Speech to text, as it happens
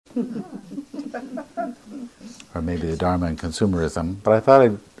or maybe the Dharma and Consumerism. But I thought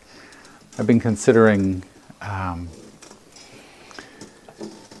I've been considering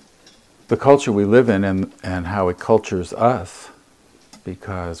the culture we live in and how it cultures us,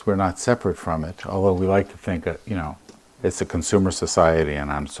 because we're not separate from it, although we like to think that, it's a consumer society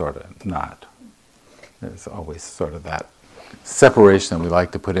and I'm sort of not. There's always sort of that separation that we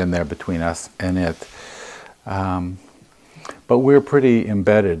like to put in there between us and it. But we're pretty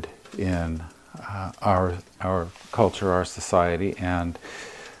embedded in our culture, our society, and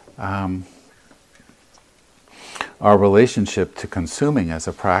our relationship to consuming as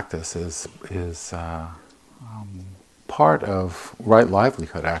a practice is part of right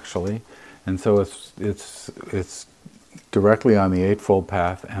livelihood, actually, and so it's directly on the Eightfold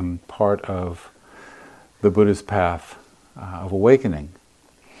Path and part of the Buddha's path of awakening.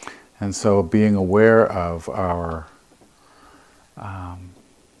 And so, being aware of our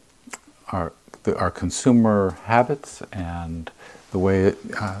consumer habits and the way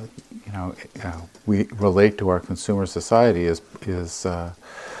we relate to our consumer society is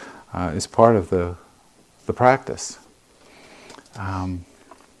part of the practice.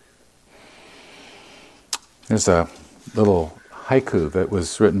 There's a little haiku that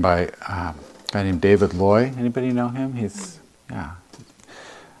was written by a guy named David Loy. Anybody know him?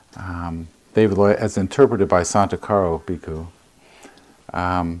 David Loy, as interpreted by Santakaro Bhikkhu.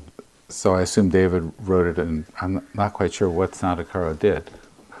 So I assume David wrote it, and I'm not quite sure what Santakaro did.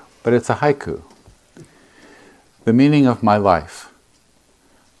 But it's a haiku. The meaning of my life: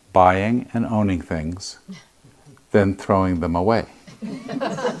 buying and owning things, then throwing them away.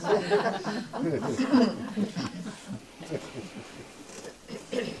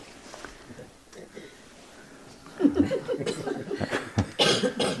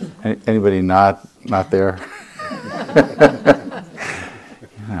 Anybody not there?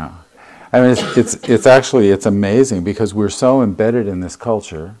 I mean, it's amazing because we're so embedded in this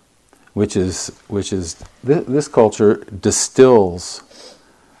culture, which is this culture distills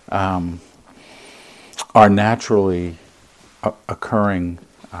our naturally occurring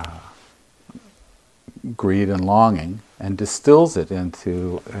greed and longing and distills it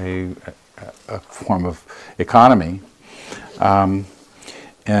into a form of economy, and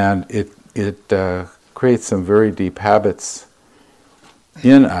it creates some very deep habits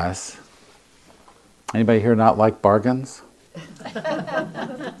in us. Anybody here not like bargains?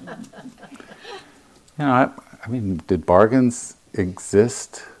 I mean, did bargains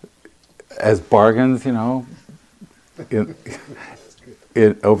exist as bargains, in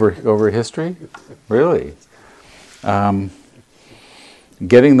over history? Really?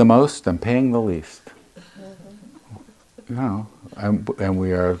 Getting the most and paying the least. And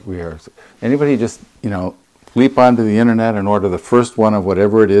we are. Anybody just leap onto the internet and order the first one of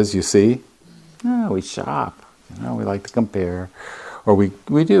whatever it is you see? No, we shop. We like to compare, or we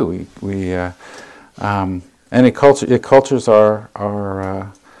do. And it cultures our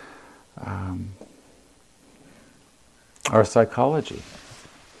psychology.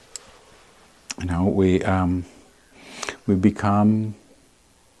 We become.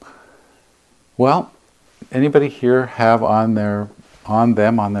 Well, anybody here have on their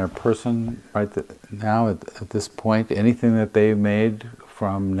person right now at this point anything that they made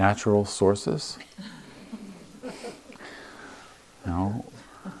from natural sources?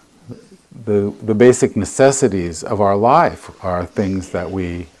 The basic necessities of our life are things that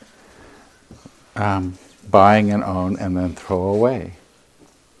we buying and own and then throw away.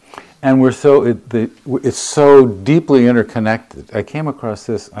 And it's so deeply interconnected. I came across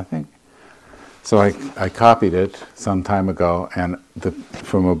this, I think. So I copied it some time ago and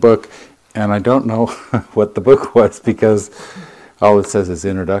from a book, and I don't know what the book was because all it says is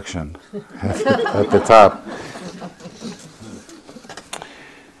introduction at the top.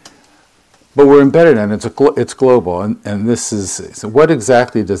 But we're embedded in it. It's global, and this is so what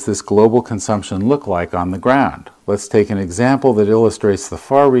exactly does this global consumption look like on the ground? Let's take an example that illustrates the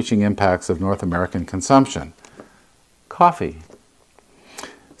far-reaching impacts of North American consumption. Coffee.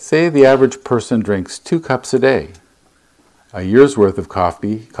 Say the average person drinks 2 cups a day. A year's worth of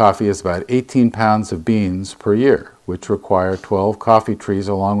coffee is about 18 pounds of beans per year, which require 12 coffee trees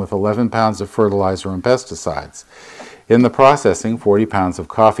along with 11 pounds of fertilizer and pesticides. In the processing, 40 pounds of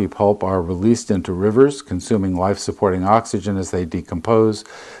coffee pulp are released into rivers, consuming life-supporting oxygen as they decompose.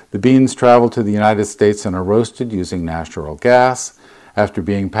 The beans travel to the United States and are roasted using natural gas. After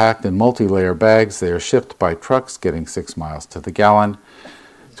being packed in multi-layer bags, they are shipped by trucks, getting 6 miles to the gallon,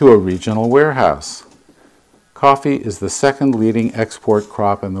 to a regional warehouse. Coffee is the second leading export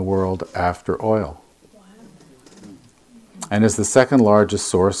crop in the world after oil. and is the second largest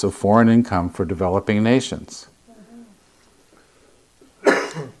source of foreign income for developing nations.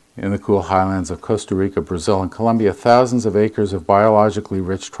 In the cool highlands of Costa Rica, Brazil, and Colombia, thousands of acres of biologically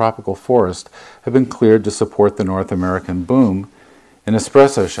rich tropical forest have been cleared to support the North American boom in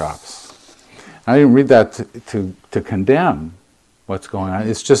espresso shops. I didn't read that to condemn what's going on.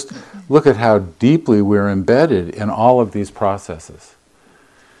 It's just, look at how deeply we're embedded in all of these processes.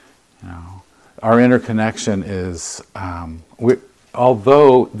 You know, our interconnection is,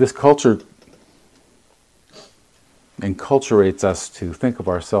 although this culture enculturates us to think of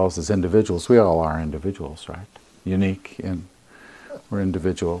ourselves as individuals, we all are individuals, right? Unique, and we're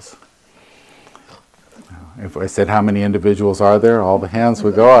individuals. If I said how many individuals are there, all the hands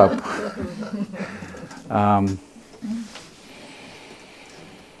would go up.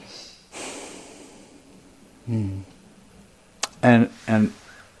 And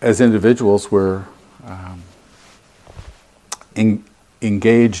as individuals, we're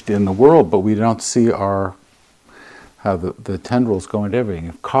engaged in the world, but we don't see how the tendrils go into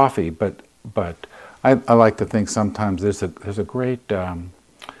everything. Coffee, but I like to think sometimes there's a great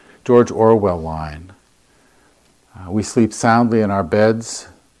George Orwell line. We sleep soundly in our beds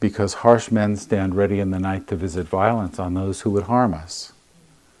because harsh men stand ready in the night to visit violence on those who would harm us.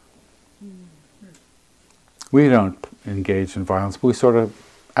 We don't engage in violence, but we sort of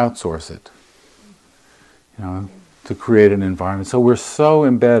outsource it, you know, to create an environment. So we're so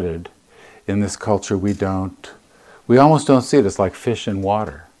embedded in this culture, we almost don't see it. It's like fish in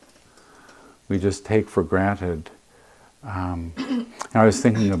water. We just take for granted. I was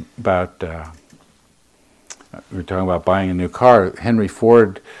thinking about, we were talking about buying a new car. Henry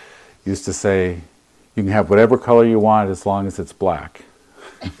Ford used to say, you can have whatever color you want as long as it's black.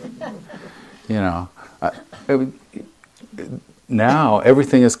 You know, now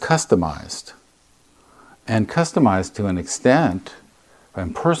everything is customized. And customized to an extent,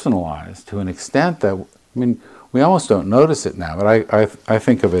 and personalized to an extent that, I mean, we almost don't notice it now, but I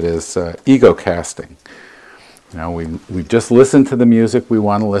think of it as ego casting. You know, we just listen to the music we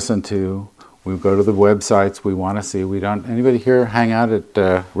want to listen to. We go to the websites we want to see. We don't. Anybody here hang out at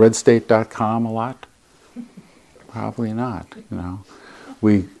redstate.com a lot? Probably not. You know,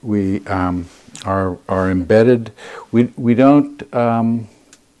 we are embedded. We don't, and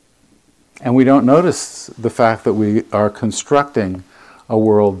we don't notice the fact that we are constructing a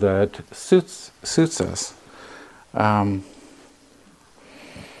world that suits us.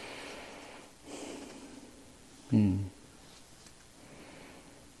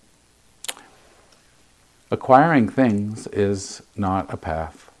 Acquiring things is not a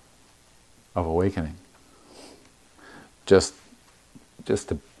path of awakening. Just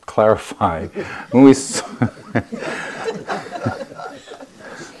to clarify, when we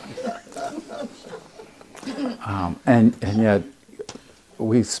and yet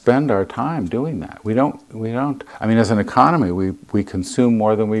we spend our time doing that. We don't. I mean, as an economy, we consume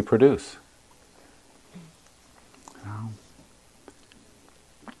more than we produce.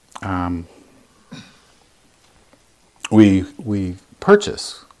 We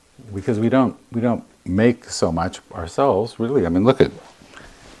purchase because we don't make so much ourselves. Really, I mean, look at,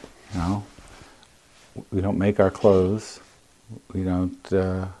 you know, we don't make our clothes. We don't,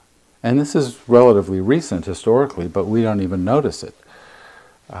 and this is relatively recent historically, but we don't even notice it.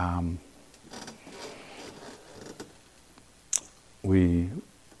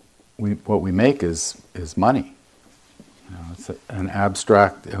 What we make is money. You know, it's an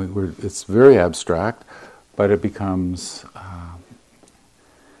abstract. I mean, it's very abstract, but it becomes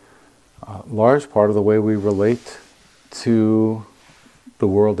a large part of the way we relate to the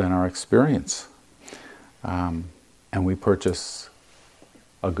world and our experience. And we purchase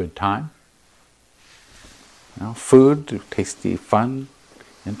a good time. You know, food, tasty, fun,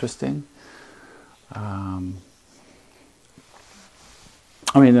 interesting. I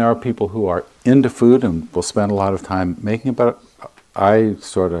mean, there are people who are into food and will spend a lot of time making it, but I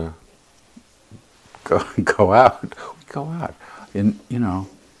sort of go out. We go out. You know,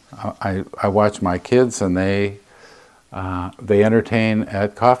 I watch my kids and they entertain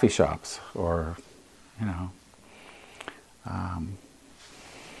at coffee shops or, you know.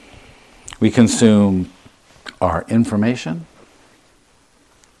 We consume our information,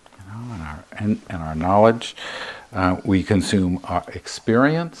 you know, and our knowledge. We consume our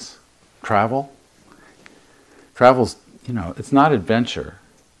experience, travel. Travel's, you know, it's not adventure.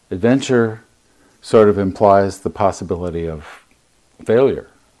 Adventure sort of implies the possibility of failure.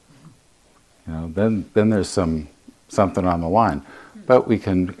 You know, then there's something on the line. But we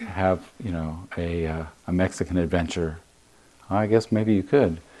can have, you know, a Mexican adventure. I guess maybe you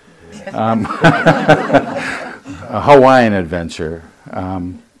could. a Hawaiian adventure.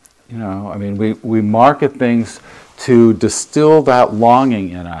 We market things to distill that longing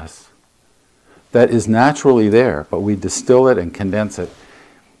in us that is naturally there, but we distill it and condense it.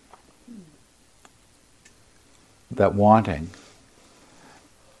 That wanting.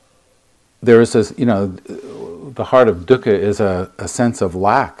 There is this, the heart of dukkha is a sense of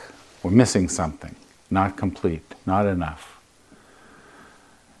lack. We're missing something, not complete, not enough.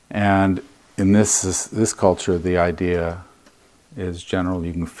 And in this culture, the idea is generally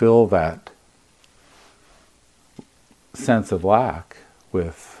you can fill that sense of lack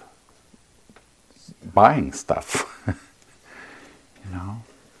with buying stuff.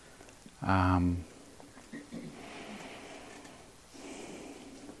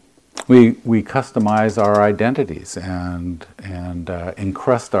 We customize our identities and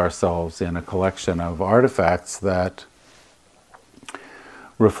encrust ourselves in a collection of artifacts that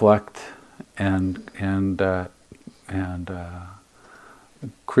reflect and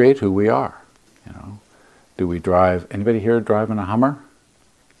create who we are. Do we drive? Anybody here driving a Hummer?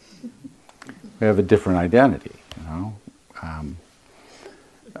 We have a different identity.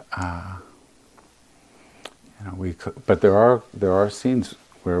 But there are scenes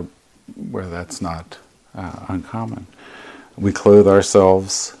where that's not uncommon. We clothe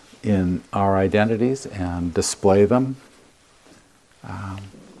ourselves in our identities and display them.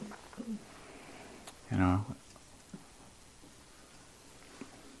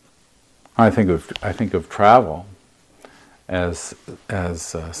 I think of travel as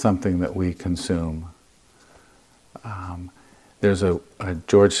something that we consume. There's a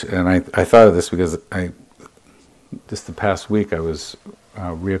George, and I thought of this because just the past week I was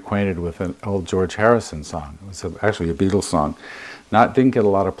reacquainted with an old George Harrison song. It was actually a Beatles song. Didn't get a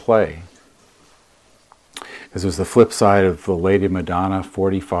lot of play because it was the flip side of the Lady Madonna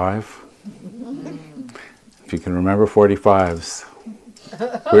 45. If you can remember 45s,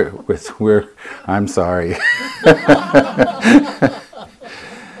 I'm sorry.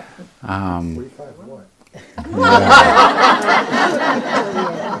 45 what? Yeah.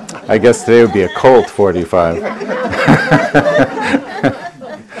 I guess today would be a Colt 45.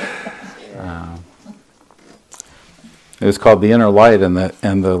 It was called The Inner Light,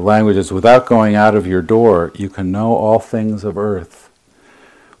 and the language is, without going out of your door, you can know all things of earth.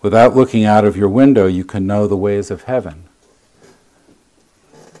 Without looking out of your window, you can know the ways of heaven.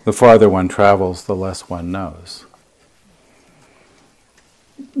 The farther one travels, the less one knows.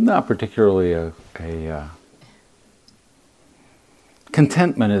 Not particularly a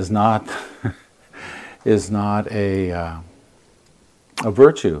contentment is not a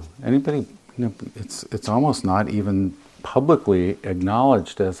virtue. Anybody? It's almost not even publicly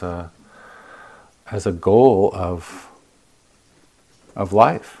acknowledged as a goal of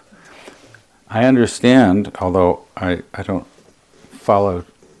life. I understand, although I don't follow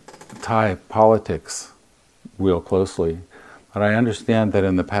Thai politics real closely, but I understand that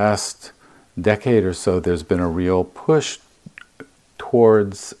in the past decade or so there's been a real push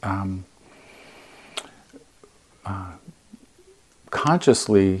towards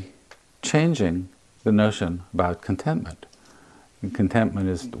consciously changing the notion about contentment. And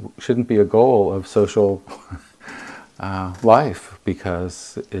contentment shouldn't be a goal of social life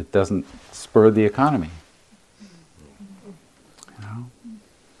because it doesn't spur the economy.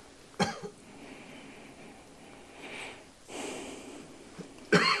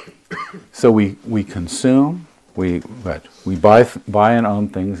 So we consume, we buy and own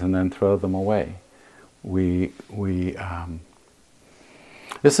things and then throw them away.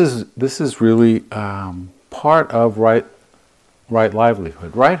 This is really part of right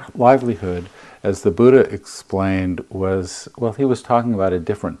livelihood. Right livelihood, as the Buddha explained, he was talking about a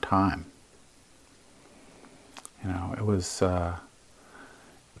different time. It was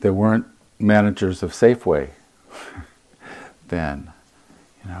there weren't managers of Safeway then.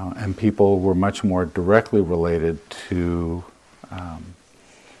 And people were much more directly related to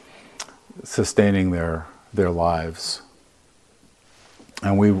sustaining their lives,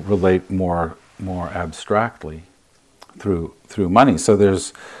 and we relate more abstractly through money. So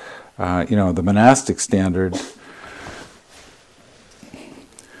there's the monastic standard.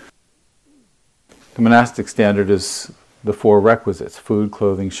 The monastic standard is the four requisites: food,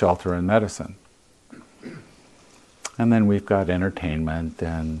 clothing, shelter, and medicine. And then we've got entertainment,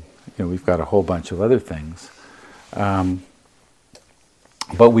 and we've got a whole bunch of other things. But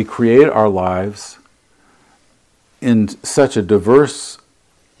we create our lives in such a diverse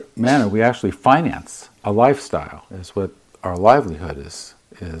manner. We actually finance a lifestyle, is what our livelihood is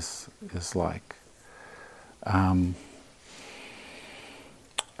like.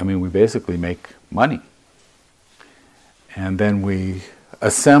 We basically make money. And then we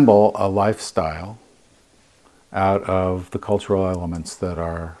assemble a lifestyle out of the cultural elements that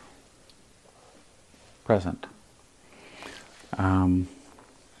are present. And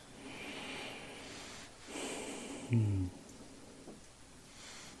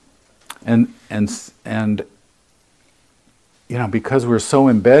because we're so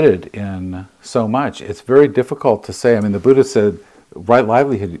embedded in so much, it's very difficult to say. I mean, the Buddha said right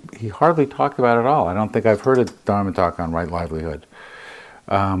livelihood. He hardly talked about it at all. I don't think I've heard a Dharma talk on right livelihood.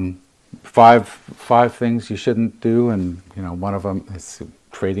 Five things you shouldn't do, and one of them is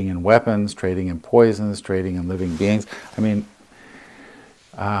trading in weapons, trading in poisons, trading in living beings. I mean,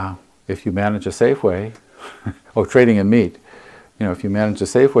 if you manage a safe way, trading in meat. If you manage a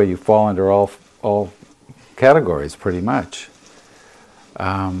safe way, you fall under all categories pretty much.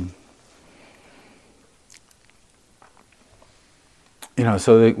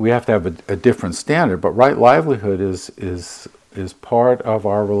 So we have to have a different standard. But right livelihood is part of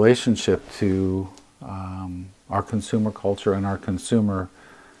our relationship to our consumer culture and our consumer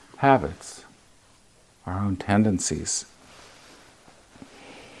habits, our own tendencies.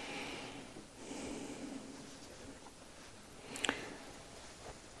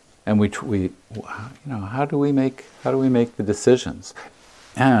 And how do we make the decisions?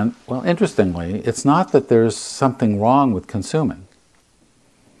 And interestingly, it's not that there's something wrong with consuming.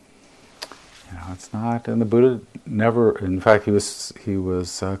 It's not, and the Buddha never. In fact, he was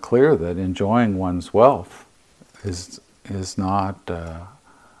clear that enjoying one's wealth is not a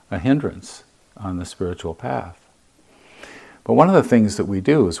hindrance on the spiritual path. But one of the things that we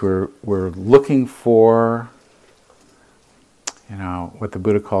do is we're looking for what the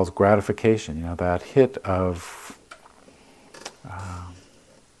Buddha calls gratification. That hit of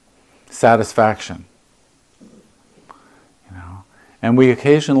satisfaction. And we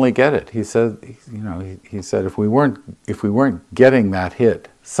occasionally get it. He said, he said if we weren't getting that hit,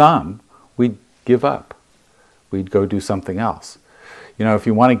 we'd give up. We'd go do something else. If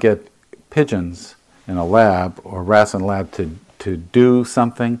you want to get pigeons in a lab or rats in a lab to do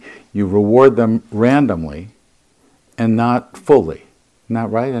something, you reward them randomly and not fully.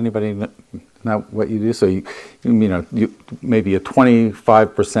 Not right? Anybody? Not what you do. So you maybe a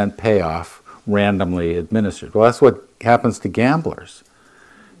 25% payoff randomly administered. Well, that's what happens to gamblers,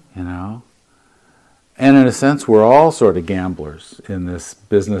 And in a sense, we're all sort of gamblers in this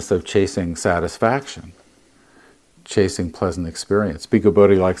business of chasing satisfaction, chasing pleasant experience. Bhikkhu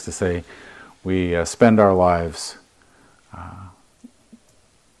Bodhi likes to say, we spend our lives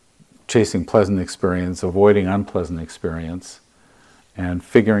chasing pleasant experience, avoiding unpleasant experience, and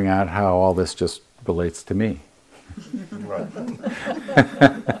figuring out how all this just relates to me. Right.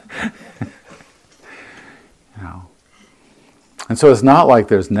 And so it's not like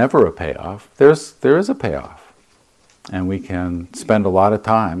there's never a payoff. There is a payoff, and we can spend a lot of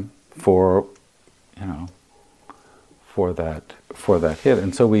time for that hit.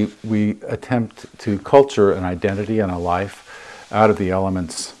 And so we attempt to culture an identity and a life out of the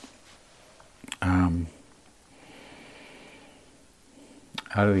elements.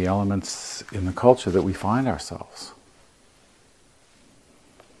 Out of the elements in the culture that we find ourselves,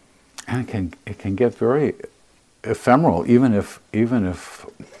 and it can get very ephemeral, even if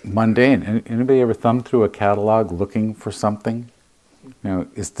mundane. Anybody ever thumb through a catalog looking for something?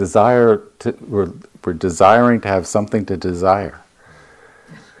 Is desire we're desiring to have something to desire.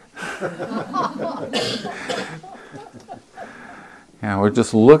 We're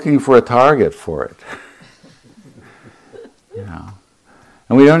just looking for a target for it.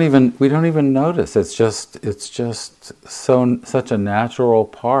 And we don't even notice. It's just such a natural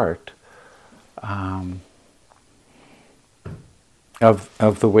part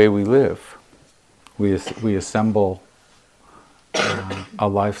of the way we live. We assemble a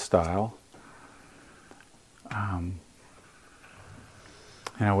lifestyle.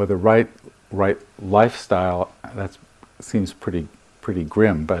 With the right lifestyle, that seems pretty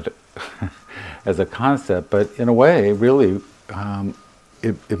grim, but as a concept. But in a way, really,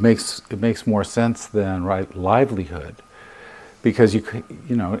 it makes more sense than right livelihood, because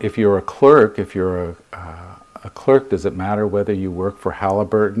if you're a clerk, a clerk, does it matter whether you work for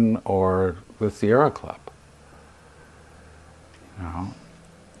Halliburton or the Sierra Club?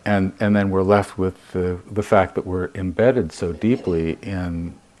 And then we're left with the fact that we're embedded so deeply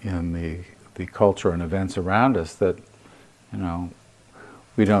in the culture and events around us that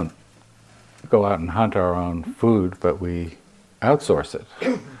we don't go out and hunt our own food, but we outsource it.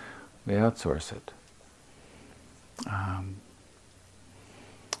 We outsource it.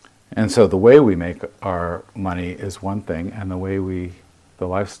 And so the way we make our money is one thing, and the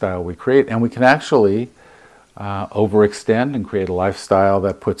lifestyle we create, and we can actually overextend and create a lifestyle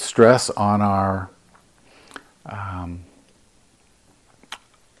that puts stress on our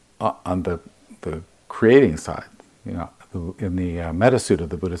on the creating side. You know, in the Metta Sutta,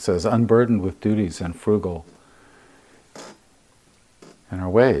 the Buddha says, unburdened with duties and frugal in our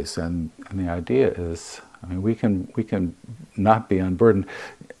ways. And the idea is, I mean, we can not be unburdened.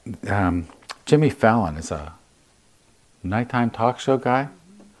 Jimmy Fallon is a nighttime talk show guy.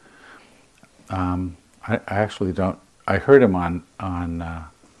 I actually don't. I heard him on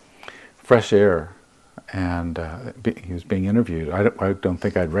Fresh Air, and he was being interviewed. I don't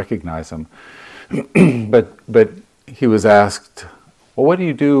think I'd recognize him, but he was asked, "Well, what do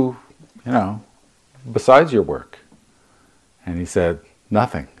you do, you know, besides your work?" And he said,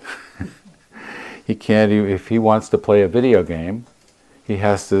 "Nothing." He can't. If he wants to play a video game, he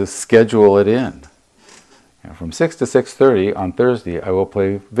has to schedule it in. You know, from 6 to 6:30 on Thursday, I will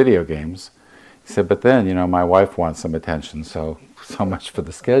play video games. He said, but then, you know, my wife wants some attention, so much for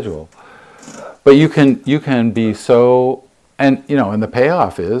the schedule. But you can be so, and you know, and the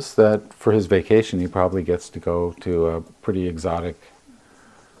payoff is that for his vacation, he probably gets to go to a pretty exotic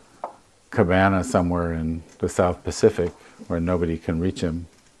cabana somewhere in the South Pacific where nobody can reach him,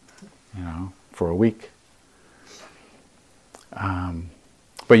 you know, for a week.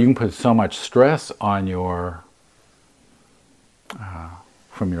 But you can put so much stress on your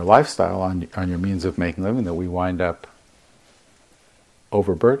from your lifestyle on your means of making a living that we wind up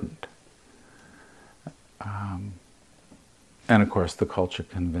overburdened. And of course, the culture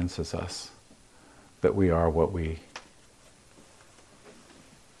convinces us that we are what we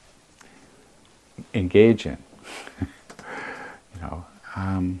engage in. You know,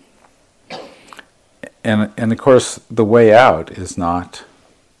 and of course, the way out is not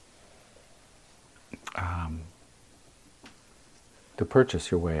to purchase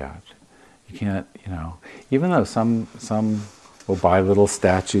your way out. You can't, you know, even though some will buy little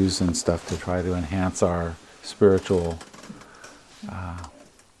statues and stuff to try to enhance our spiritual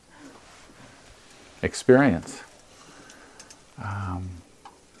experience.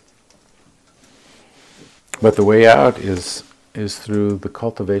 But the way out is through the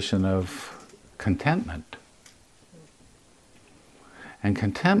cultivation of contentment. And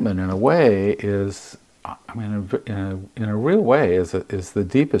contentment, in a way, is, I mean, in a real way, is the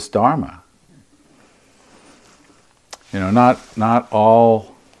deepest Dharma. You know, not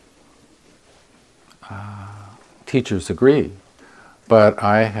all teachers agree, but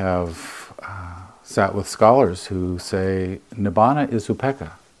I have sat with scholars who say Nibbana is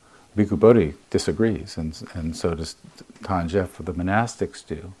Upekkha. Bhikkhu Bodhi disagrees, and so does Tanja for the monastics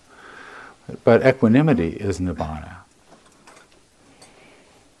do. But equanimity is Nibbana.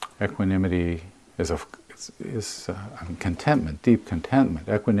 Equanimity is contentment, deep contentment.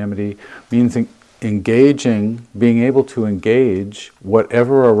 Equanimity means engaging, being able to engage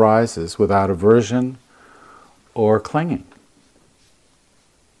whatever arises without aversion or clinging.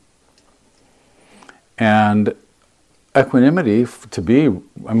 And equanimity, to be,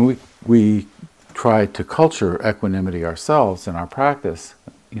 I mean, we try to culture equanimity ourselves in our practice,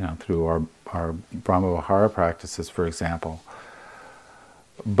 you know, through our Brahmavihara practices, for example.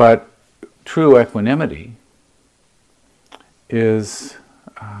 But true equanimity is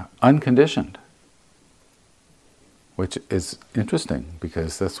unconditioned, which is interesting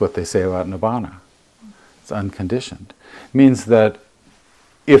because that's what they say about Nibbana. It's unconditioned. It means that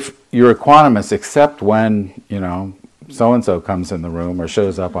if you're equanimous except when, you know, so-and-so comes in the room or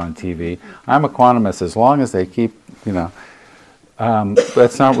shows up on TV, I'm equanimous as long as they keep, you know,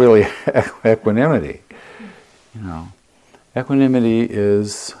 that's not really equanimity, you know. Equanimity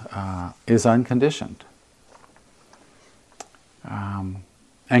is unconditioned.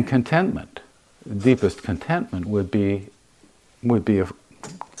 And contentment, the deepest contentment would be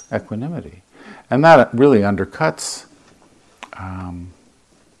equanimity. And that really undercuts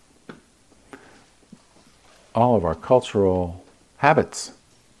all of our cultural habits.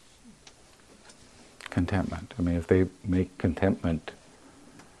 Contentment. I mean, if they make contentment,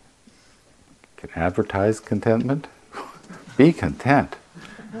 can advertise contentment? Be content.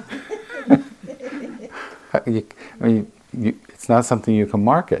 I mean, it's not something you can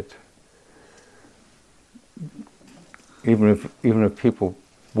market. Even if people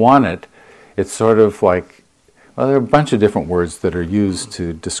want it, it's sort of like, well, there are a bunch of different words that are used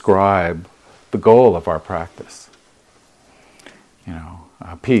to describe the goal of our practice. You know,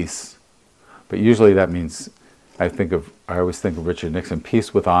 peace. But usually that means, I always think of Richard Nixon,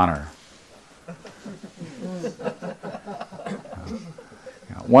 peace with honor.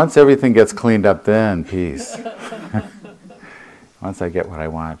 Once everything gets cleaned up, then peace. Once I get what I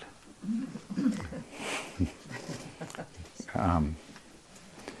want. I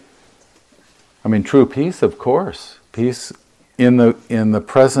mean, true peace, of course. Peace in the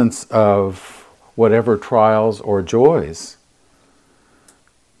presence of whatever trials or joys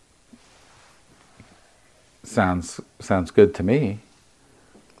sounds good to me.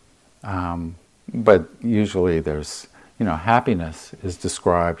 But usually there's, happiness is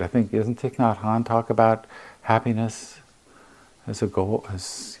described. I think, isn't Thich Nhat Hanh talk about happiness as a goal,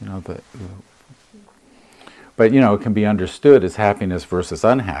 but it can be understood as happiness versus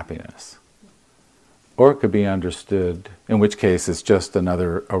unhappiness. Or it could be understood, in which case it's just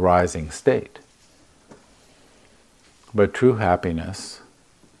another arising state. But true happiness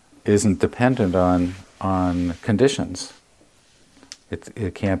isn't dependent on conditions.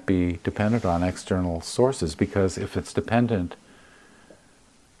 It can't be dependent on external sources, because if it's dependent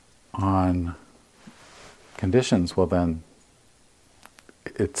on conditions, well then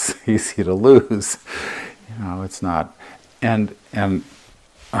it's easy to lose. It's not. And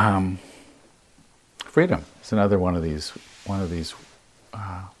freedom is another one of these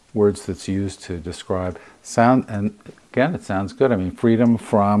words that's used to describe sound. And again, it sounds good. I mean, freedom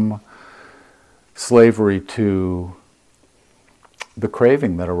from slavery to the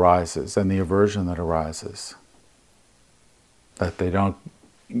craving that arises and the aversion that arises. That they don't,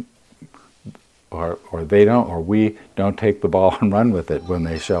 or they don't, or we don't take the ball and run with it when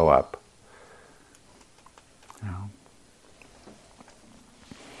they show up.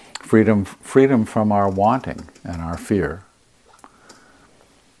 Freedom from our wanting and our fear.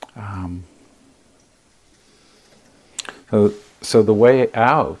 So the way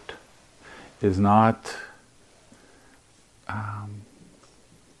out is not.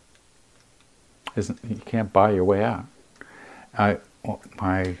 You can't buy your way out.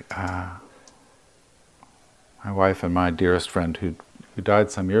 My wife and my dearest friend, who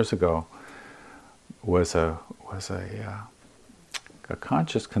died some years ago, was a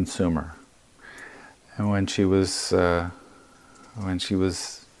conscious consumer, and when she was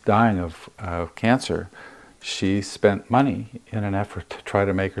dying of cancer, she spent money in an effort to try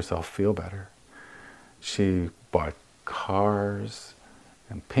to make herself feel better. She bought cars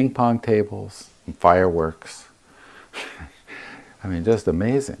and ping pong tables and fireworks. I mean, just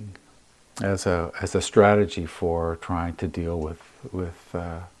amazing as a strategy for trying to deal with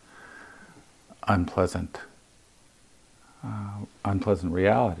unpleasant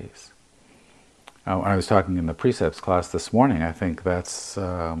realities. When I was talking in the precepts class this morning, I think that's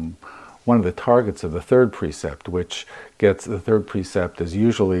one of the targets of the third precept, which gets the third precept is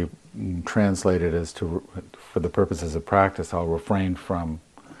usually translated as for the purposes of practice, I'll refrain from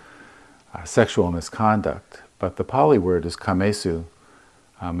sexual misconduct. But the Pali word is kamesu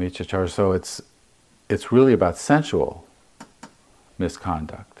michachara, so it's really about sensual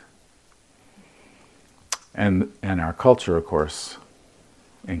misconduct. And our culture, of course,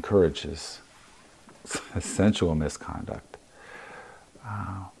 encourages sensual misconduct.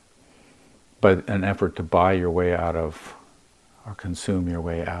 But an effort to buy your way out of, or consume your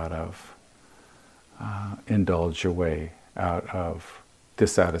way out of, indulge your way out of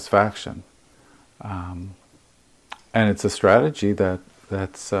dissatisfaction. And it's a strategy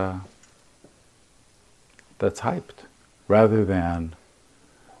that's hyped, rather than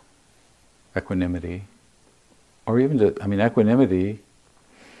equanimity. Or even, equanimity,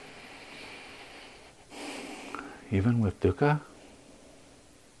 even with dukkha,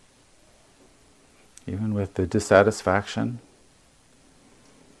 even with the dissatisfaction,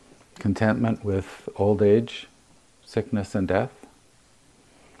 contentment with old age, sickness and death.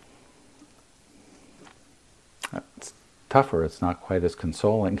 It's tougher, it's not quite as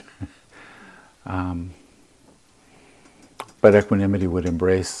consoling. But equanimity would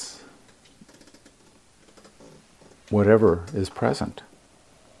embrace whatever is present.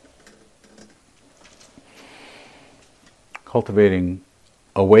 Cultivating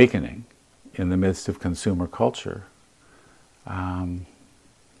awakening in the midst of consumer culture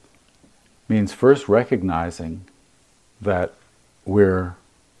means first recognizing that we're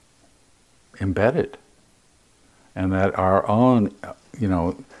embedded, and that our own,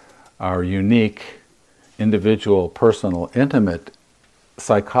 our unique, individual, personal, intimate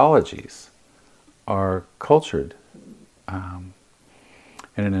psychologies are cultured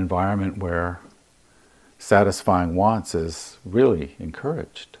in an environment where satisfying wants is really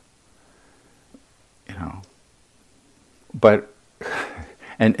encouraged. But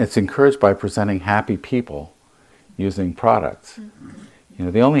and it's encouraged by presenting happy people using products.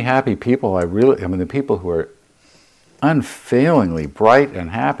 The only happy people the people who are unfailingly bright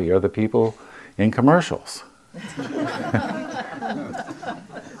and happy are the people in commercials.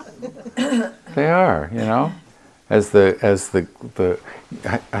 They are, it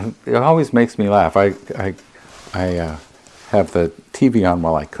always makes me laugh. I have the TV on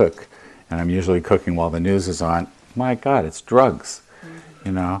while I cook, and I'm usually cooking while the news is on. My God, it's drugs,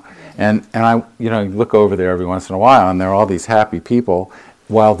 you know. And I look over there every once in a while, and there are all these happy people,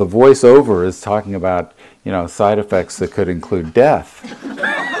 while the voiceover is talking about side effects that could include death.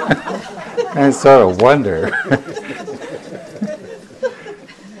 And I sort of wonder.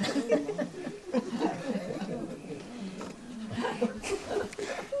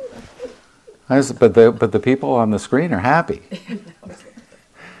 But the people on the screen are happy,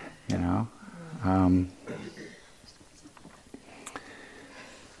 you know.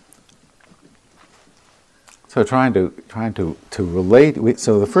 So trying to relate.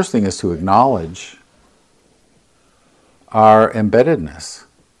 So the first thing is to acknowledge our embeddedness,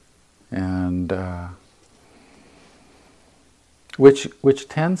 and which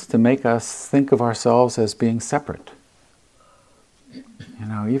tends to make us think of ourselves as being separate.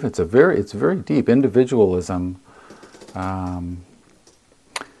 Even it's very deep individualism. I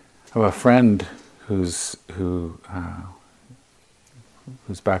have a friend whose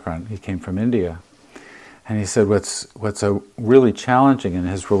background, he came from India, and he said what's really challenging in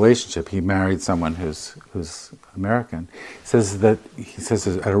his relationship. He married someone who's American. He says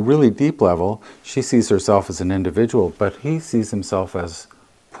at a really deep level, she sees herself as an individual, but he sees himself as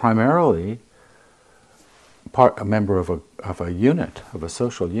primarily a member of a unit, of a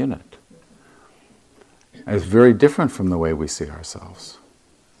social unit. And it's very different from the way we see ourselves.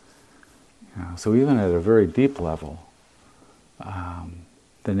 So even at a very deep level,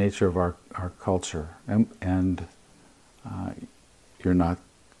 the nature of our culture, and you're not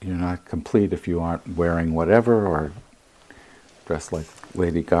complete if you aren't wearing whatever or dressed like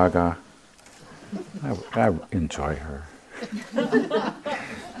Lady Gaga. I enjoy her.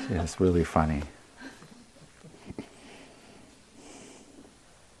 It's really funny.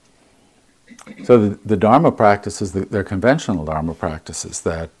 So the Dharma practices, they're conventional Dharma practices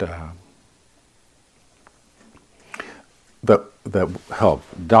that help.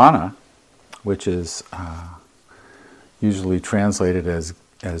 Dana, which is usually translated as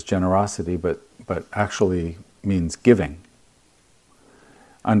generosity, but actually means giving,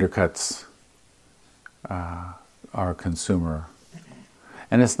 undercuts our consumer.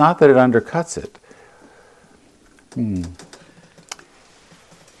 And it's not that it undercuts it.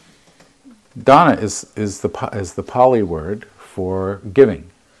 Dana is the Pali word for giving,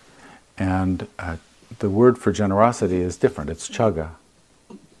 and the word for generosity is different. It's chaga.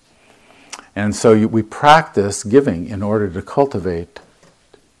 And so we practice giving in order to cultivate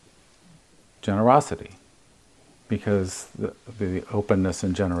generosity, because the openness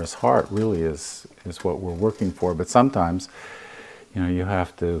and generous heart really is what we're working for. But sometimes, you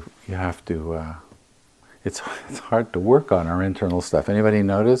have to. It's hard to work on our internal stuff. Anybody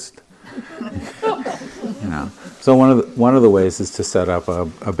noticed? So one of the ways is to set up a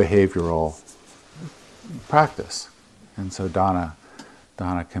behavioral practice, and so Dana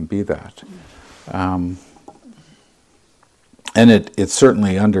can be that, and it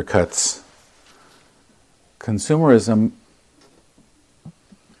certainly undercuts consumerism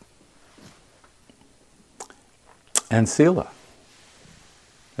and sila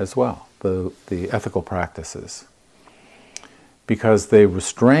as well, the ethical practices. Because they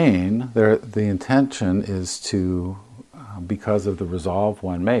restrain, the intention is to, because of the resolve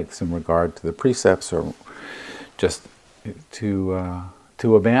one makes in regard to the precepts, or just to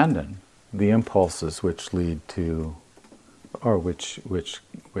abandon the impulses which lead to, or which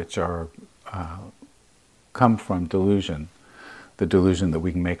are come from delusion, the delusion that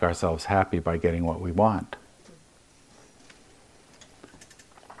we can make ourselves happy by getting what we want.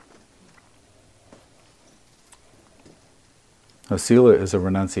 Sila is a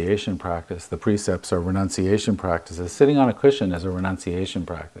renunciation practice. The precepts are renunciation practices. Sitting on a cushion is a renunciation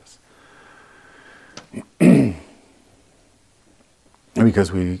practice.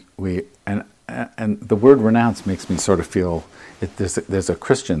 Because we the word renounce makes me sort of feel there's a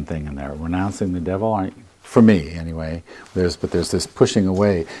Christian thing in there. Renouncing the devil, for me anyway. There's this pushing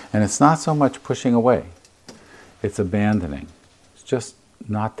away, and it's not so much pushing away. It's abandoning. It's just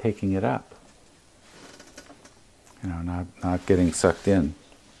not taking it up. Not getting sucked in.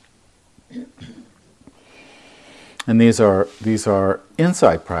 And these are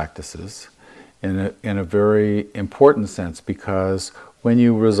insight practices in a very important sense, because when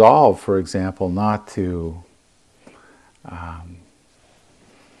you resolve, for example, not to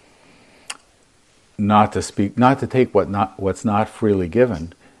speak, not to take what's not freely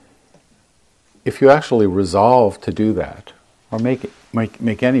given, if you actually resolve to do that, or make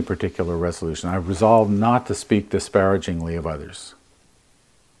make any particular resolution. I resolve not to speak disparagingly of others.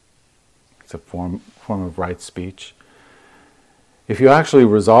 It's a form of right speech. If you actually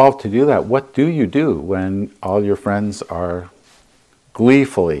resolve to do that, what do you do when all your friends are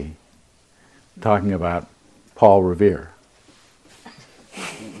gleefully talking about Paul Revere?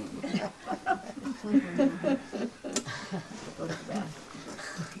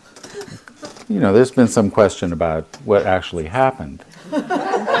 You know, there's been some question about what actually happened.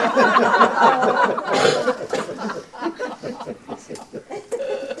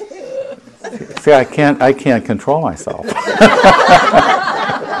 See, I can't control myself.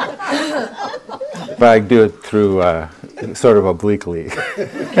 But I do it through sort of obliquely.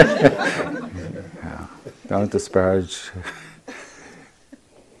 Yeah. Don't disparage.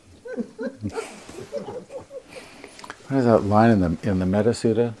 What is that line in the Metta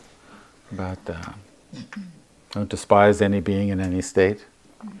Sutta about don't despise any being in any state?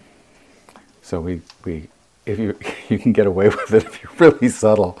 So we if you can get away with it if you're really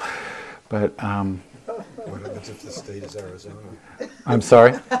subtle. But what happens if the state is Arizona? I'm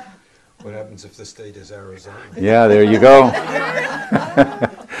sorry? What happens if the state is Arizona? Yeah, there you go.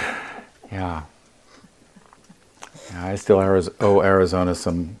 Yeah. I still owe Arizona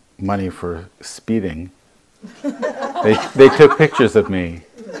some money for speeding. They took pictures of me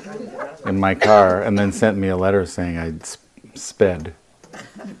in my car and then sent me a letter saying I'd sped.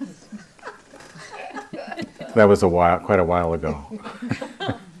 That was quite a while ago.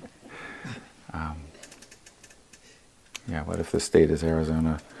 Yeah, what if the state is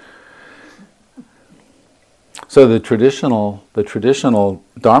Arizona? So the traditional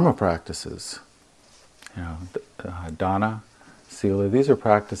Dharma practices, you know, dana, sila, these are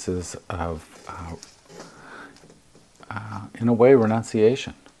practices of, in a way,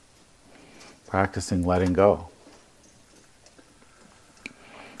 renunciation, practicing letting go,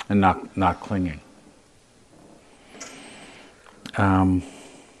 and not clinging.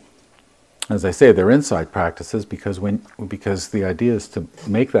 As I say, they're insight practices because the idea is to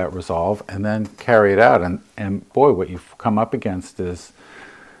make that resolve and then carry it out. And boy, what you've come up against is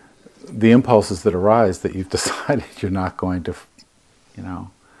the impulses that arise that you've decided you're not going to,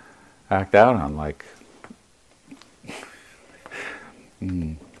 act out on, like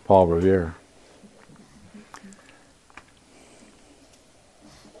Paul Revere.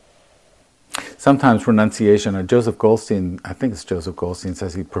 Sometimes renunciation, Joseph Goldstein, I think it's Joseph Goldstein,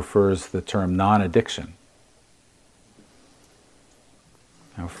 says he prefers the term non-addiction.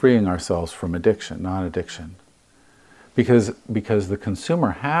 Freeing ourselves from addiction, non-addiction. Because the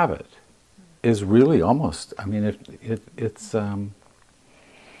consumer habit is really almost, it's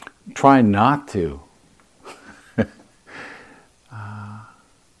try not to.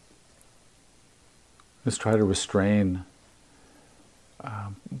 Just try to restrain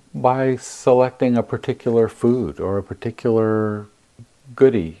by selecting a particular food or a particular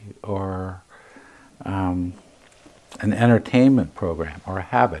goodie or an entertainment program or a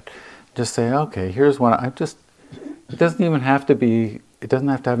habit. Just say, okay, here's one. It doesn't have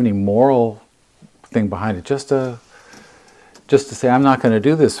to have any moral thing behind it. Just to say, I'm not going to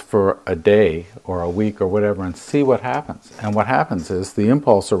do this for a day or a week or whatever, and see what happens. And what happens is the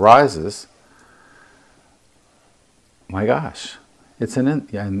impulse arises. My gosh.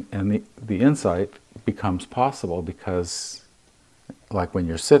 And the insight becomes possible because, like when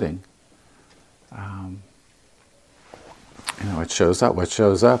you're sitting, it shows up. What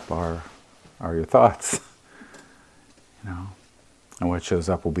shows up are your thoughts, and what shows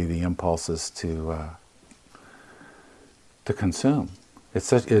up will be the impulses to consume.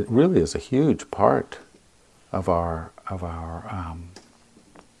 It really is a huge part of our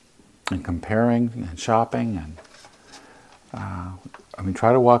in comparing and shopping and.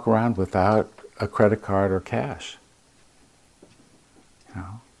 Try to walk around without a credit card or cash.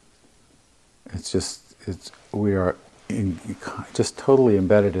 We are just totally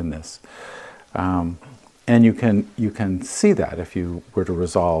embedded in this, and you can see that if you were to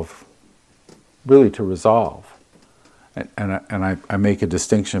resolve, and I make a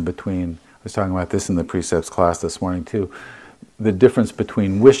distinction between. I was talking about this in the precepts class this morning too. The difference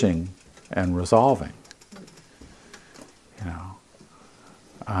between wishing and resolving.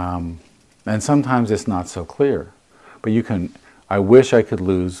 And sometimes it's not so clear. But I wish I could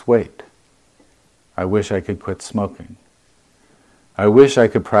lose weight. I wish I could quit smoking. I wish I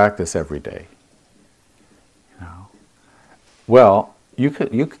could practice every day. Well, you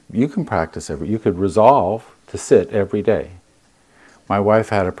can practice you could resolve to sit every day. My wife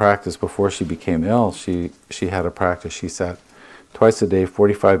had a practice before she became ill. She had a practice. She sat twice a day,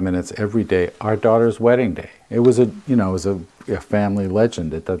 45 minutes every day, our daughter's wedding day. It was a family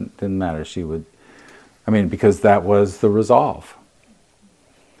legend. It didn't matter. She would, because that was the resolve.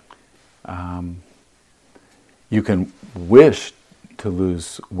 You can wish to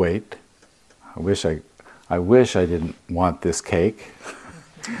lose weight. I wish I didn't want this cake.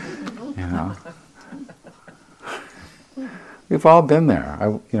 We've all been there. I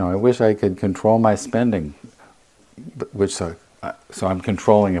wish I could control my spending, so I'm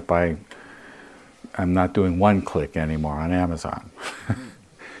controlling it by, I'm not doing one click anymore on Amazon.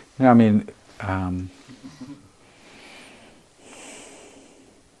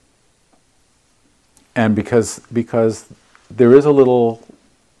 And because there is a little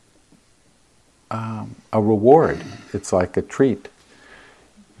a reward. It's like a treat,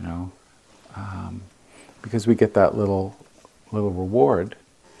 because we get that little reward,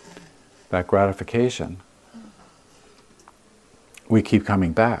 that gratification. We keep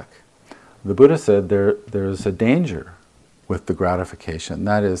coming back. The Buddha said there's a danger with the gratification.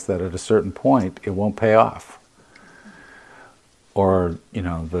 That is that at a certain point it won't pay off. Or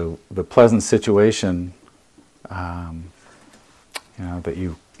the pleasant situation that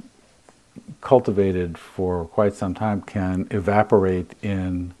you cultivated for quite some time can evaporate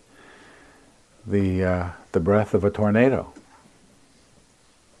in the breath of a tornado.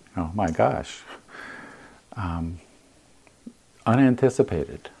 Oh my gosh.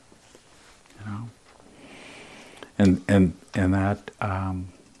 Unanticipated. And that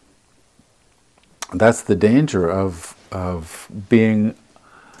that's the danger of being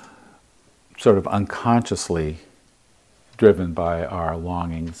sort of unconsciously driven by our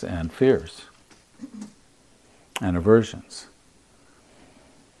longings and fears and aversions.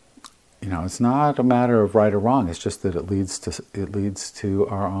 It's not a matter of right or wrong. It's just that it leads to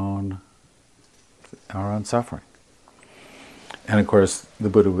our own suffering. And of course, the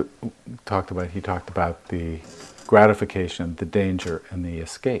Buddha talked about the gratification, the danger, and the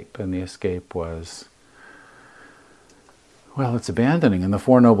escape. And the escape was, it's abandoning. And the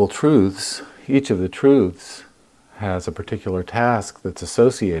Four Noble Truths, each of the truths has a particular task that's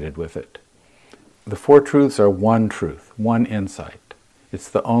associated with it. The Four Truths are one truth, one insight. It's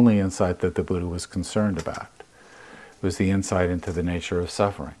the only insight that the Buddha was concerned about. It was the insight into the nature of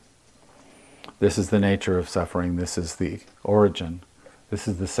suffering. This is the nature of suffering. This is the origin. This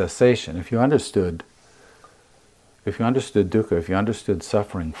is the cessation. If you understood dukkha, if you understood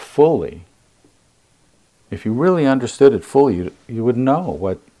suffering fully, if you really understood it fully, you would know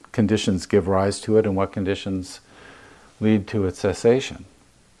what conditions give rise to it and what conditions lead to its cessation.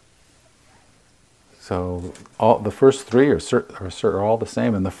 So the first three are all the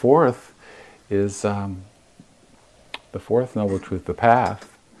same, and the fourth is the fourth noble truth, the path,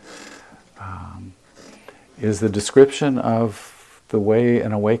 is the description of the way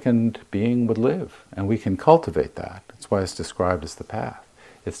an awakened being would live, and we can cultivate that. That's why it's described as the path.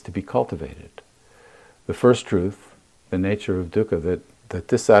 It's to be cultivated. The first truth, the nature of dukkha, that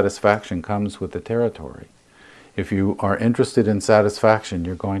dissatisfaction comes with the territory. If you are interested in satisfaction,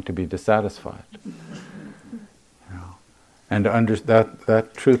 you're going to be dissatisfied. And that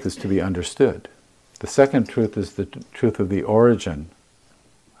truth is to be understood. The second truth is the truth of the origin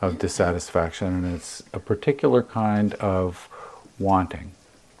of dissatisfaction, and it's a particular kind of wanting.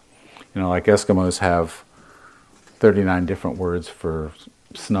 Like Eskimos have 39 different words for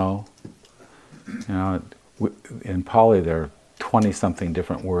snow. In Pali there are 20-something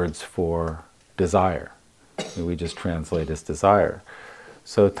different words for desire. We just translate as desire.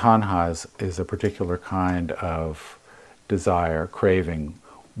 So tanha is a particular kind of desire, craving,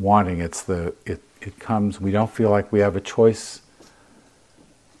 wanting. It comes. We don't feel like we have a choice.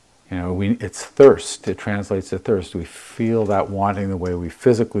 It's thirst. It translates to thirst. We feel that wanting the way we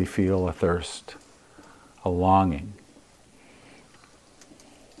physically feel a thirst, a longing.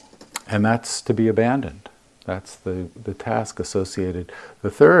 And that's to be abandoned. That's the task associated.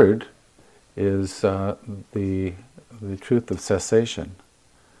 The third is the truth of cessation.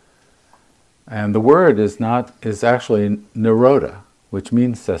 And the word is actually nirodha, which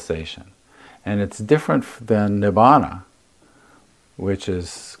means cessation. And it's different than nibbana, which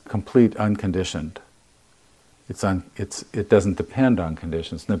is complete unconditioned. It doesn't depend on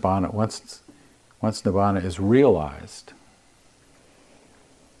conditions. Nibbana, once nibbana is realized,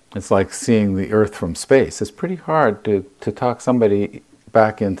 it's like seeing the earth from space. It's pretty hard to talk somebody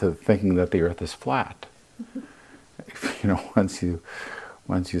back into thinking that the earth is flat. Once you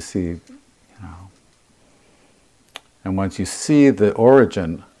see, and once you see the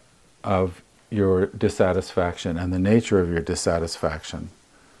origin of your dissatisfaction and the nature of your dissatisfaction,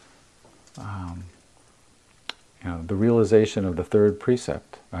 the realization of the third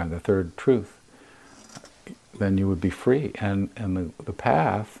precept, the third truth, then you would be free. And the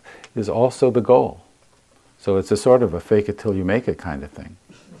path is also the goal. So it's a sort of a fake it till you make it kind of thing.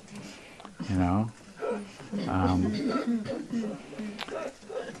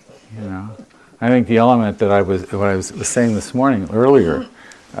 I think the element that what I was saying this morning earlier,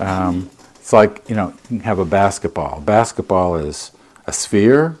 it's like, you can have a basketball. Basketball is a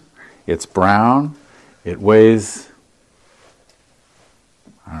sphere, it's brown, it weighs,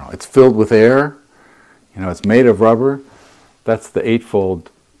 I don't know, it's filled with air, it's made of rubber. That's the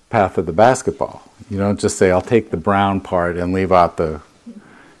eightfold path of the basketball. You don't just say, I'll take the brown part and leave out the,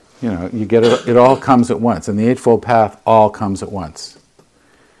 you get it all comes at once. And the eightfold path all comes at once.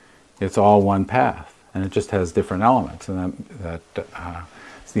 It's all one path, and it just has different elements, and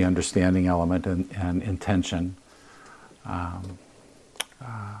it's the understanding element and intention,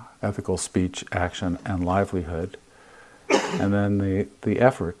 ethical speech, action, and livelihood, and then the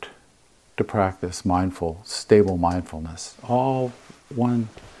effort to practice stable mindfulness, all one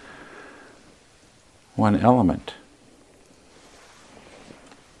element.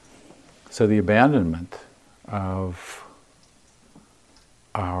 So the abandonment of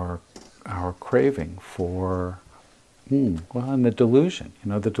our craving for, and the delusion,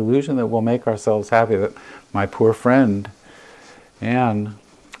 the delusion that we'll make ourselves happy, that my poor friend Anne,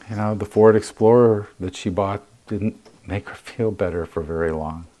 the Ford Explorer that she bought didn't make her feel better for very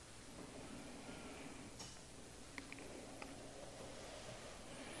long.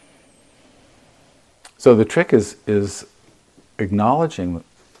 So the trick is acknowledging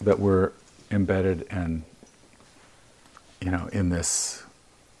that we're embedded in this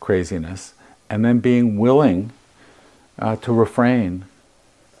craziness, and then being willing to refrain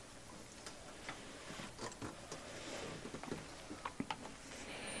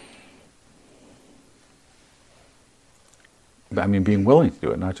being willing to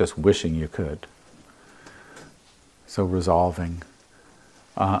do it, not just wishing you could. So resolving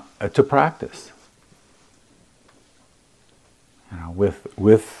to practice,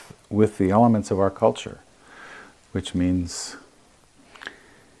 with the elements of our culture, which means,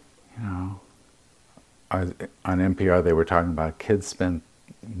 on NPR they were talking about kids spend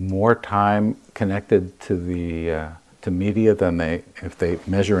more time connected to media than if they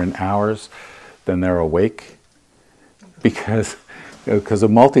measure in hours, than they're awake, because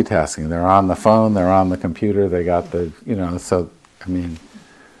of multitasking. They're on the phone, they're on the computer, they got the,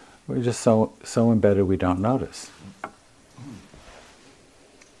 we're just so embedded we don't notice.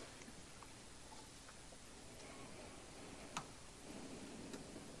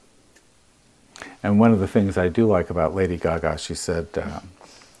 And one of the things I do like about Lady Gaga, she said,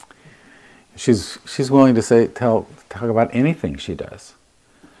 she's willing to talk about anything she does.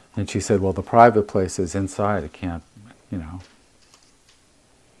 And she said, well, the private place is inside. It can't,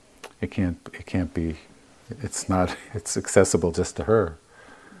 it can't be, it's accessible just to her.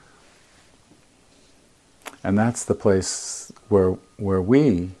 And that's the place where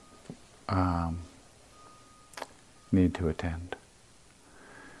we need to attend.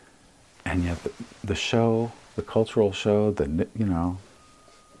 And yet the show, the cultural show, the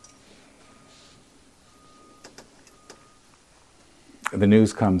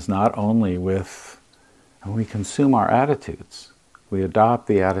news comes not only with, and we consume our attitudes, we adopt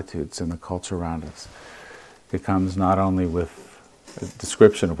the attitudes in the culture around us. It comes not only with a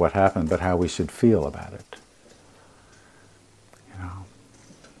description of what happened, but how we should feel about it.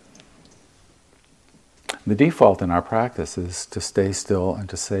 The default in our practice is to stay still and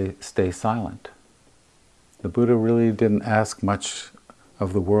to stay silent. The Buddha really didn't ask much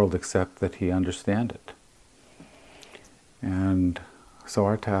of the world except that he understand it. And so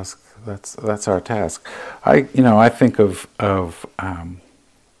our task, that's our task. I think of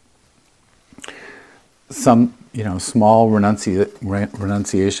some small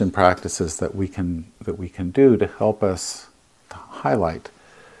renunciation practices that we can do to help us to highlight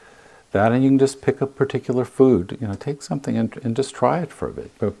that, and you can just pick a particular food, take something and just try it for a bit.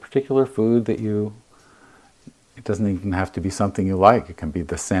 A particular food that it doesn't even have to be something you like. It can be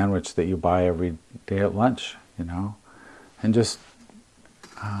the sandwich that you buy every day at lunch, and just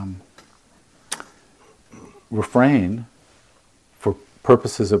refrain, for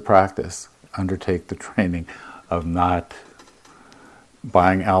purposes of practice, undertake the training of not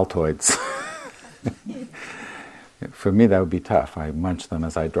buying Altoids. For me, that would be tough. I munch them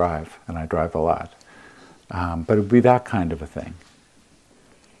as I drive, and I drive a lot. But it would be that kind of a thing.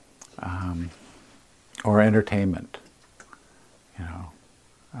 Or entertainment.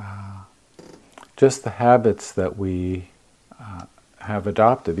 Just the habits that we have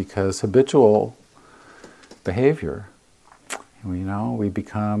adopted, because habitual behavior, we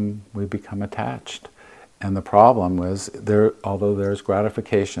become attached. And the problem was although there's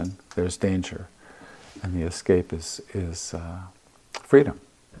gratification, there's danger, and the escape is freedom.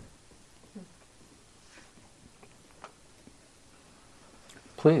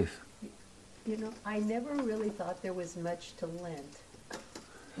 Please. I never really thought there was much to Lent.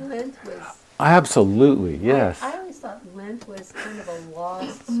 Lent was... Absolutely, yes. I always thought Lent was kind of a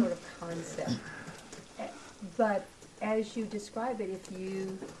lost sort of concept. But as you describe it,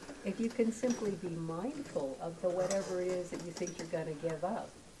 if you can simply be mindful of the whatever it is that you think you're going to give up,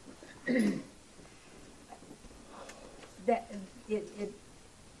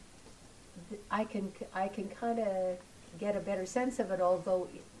 I can kind of get a better sense of it, although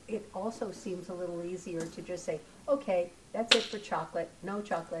it also seems a little easier to just say, okay, that's it for chocolate, no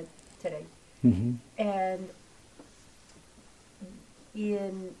chocolate today. Mm-hmm. And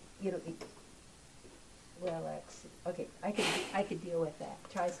okay, I could deal with that.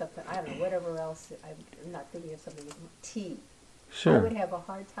 Try something, I don't know, whatever else. I'm not thinking of something. Tea. Sure. I would have a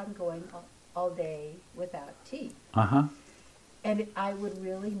hard time going all day without tea. Uh-huh. And I would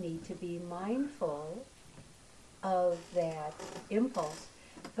really need to be mindful of that impulse.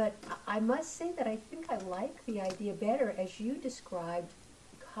 But I must say that I think I like the idea better as you described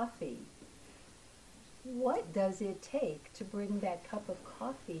coffee. What does it take to bring that cup of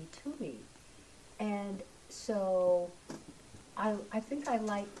coffee to me? And so I think I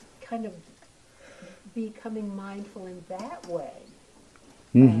like kind of becoming mindful in that way.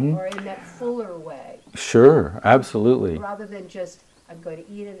 Mm-hmm. Or in that fuller way. Sure, absolutely. Rather than just, I'm going to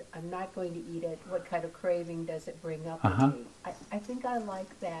eat it, I'm not going to eat it, what kind of craving does it bring up Uh-huh. in me? I think I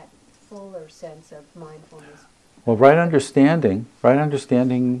like that fuller sense of mindfulness. Well, right understanding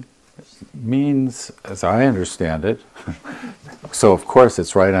means, as I understand it, so of course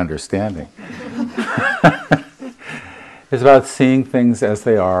it's right understanding. It's about seeing things as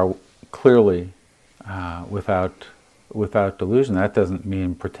they are clearly, without delusion. That doesn't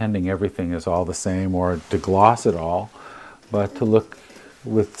mean pretending everything is all the same or to gloss it all, but to look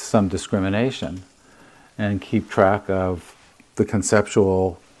with some discrimination and keep track of the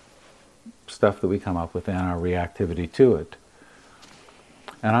conceptual stuff that we come up with and our reactivity to it.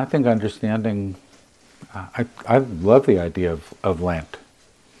 And I think understanding, I love the idea of Lent.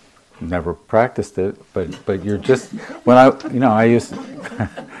 Never practiced it, but you're just, when I used,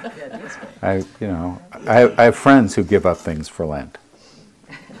 I have friends who give up things for Lent.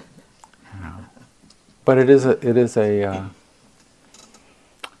 But it is a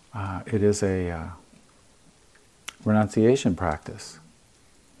renunciation practice,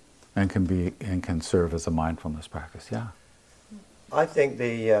 and can serve as a mindfulness practice. Yeah. I think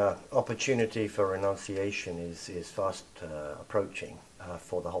the opportunity for renunciation is fast approaching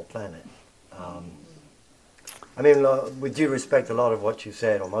for the whole planet. I mean, with due respect, a lot of what you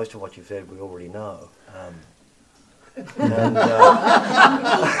said, or most of what you said, we already know.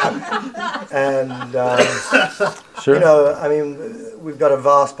 Sure. I mean, we've got a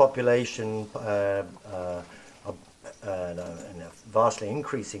vast population, and a vastly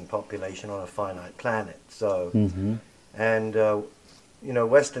increasing population on a finite planet. So, Mm-hmm. and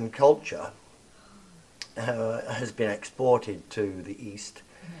Western culture has been exported to the East,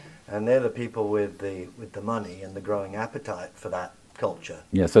 and they're the people with the money and the growing appetite for that culture.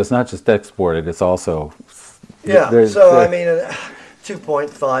 Yeah, so it's not just exported; it's also I mean,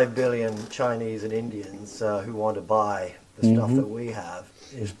 2.5 billion Chinese and Indians who want to buy the Mm-hmm. stuff that we have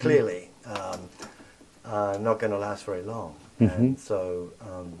is clearly not going to last very long. Mm-hmm. And so,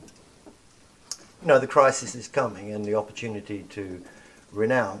 the crisis is coming, and the opportunity to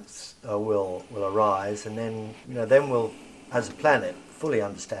renounce will arise, and then we'll, as a planet, fully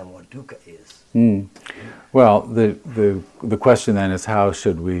understand what dukkha is. Mm. Well, the question then is, how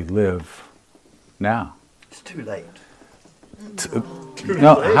should we live now? It's too late.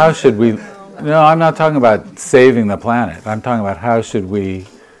 No, how should we? No, I'm not talking about saving the planet. I'm talking about how should we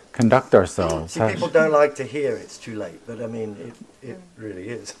conduct ourselves. See, people don't like to hear it's too late, but I mean, it really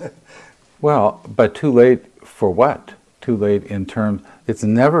is. Well, but too late for what? Too late in terms,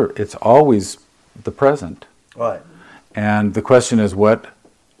 it's always the present. Right. And the question is, what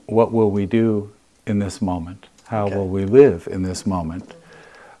will we do in this moment? How will we live in this moment?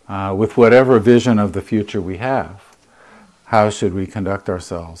 With whatever vision of the future we have, how should we conduct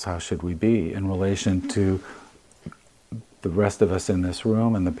ourselves? How should we be in relation to the rest of us in this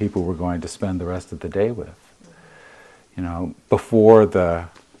room and the people we're going to spend the rest of the day with?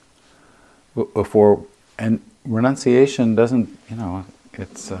 And renunciation doesn't,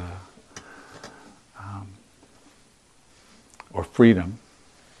 it's, or freedom.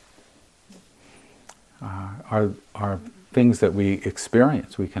 are things that we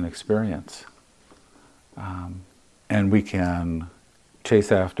experience. We can experience, and we can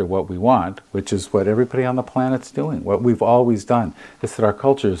chase after what we want, which is what everybody on the planet's doing. What we've always done. It's that our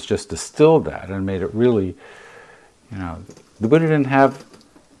culture has just distilled that and made it really. The Buddha didn't have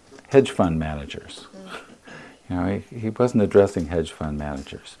hedge fund managers. He wasn't addressing hedge fund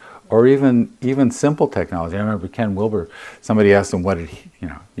managers. Or even simple technology. I remember Ken Wilber, somebody asked him,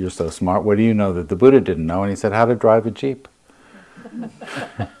 you're so smart, what do you know that the Buddha didn't know? And he said, how to drive a Jeep.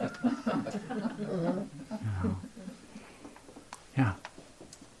 Yeah.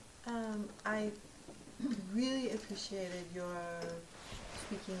 I really appreciated your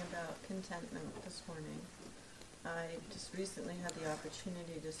speaking about contentment this morning. I just recently had the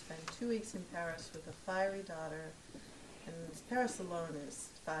opportunity to spend 2 weeks in Paris with a fiery daughter, and Paris alone is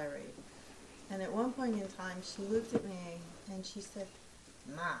fiery. And at one point in time, she looked at me and she said,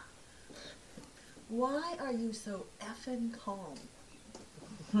 "Ma, why are you so effing calm?"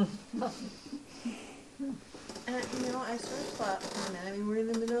 And I sort of thought for a minute. I mean, we're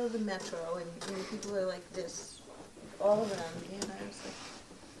in the middle of the metro, and people are like this all around me, and I said,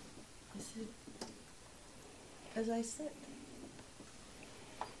 as I sit.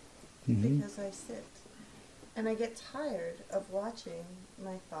 Mm-hmm. Because I sit. And I get tired of watching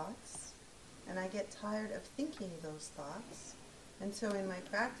my thoughts, and I get tired of thinking those thoughts. And so in my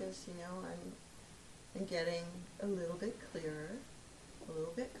practice, I'm getting a little bit clearer, a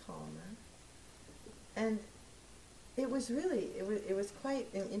little bit calmer. And it was really, it was quite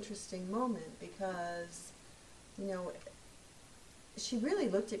an interesting moment because, she really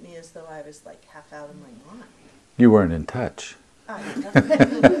looked at me as though I was like half out of my mind. You weren't in touch. I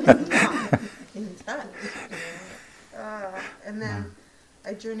definitely was not in touch. And then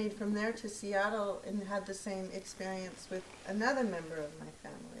I journeyed from there to Seattle and had the same experience with another member of my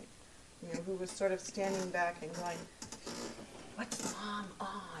family, who was sort of standing back and going, "What's Mom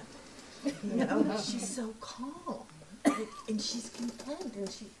on?" She's so calm, and she's content, and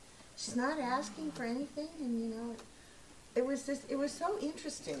she's not asking for anything, and it was so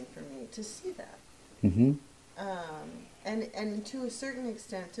interesting for me to see that. Mm-hmm. And to a certain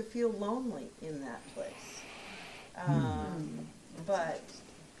extent, to feel lonely in that place. But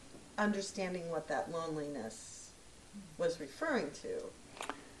understanding what that loneliness was referring to,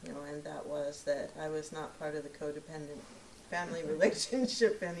 and that was that I was not part of the codependent family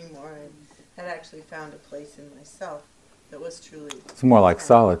relationship anymore. I had actually found a place in myself that was truly... It's more like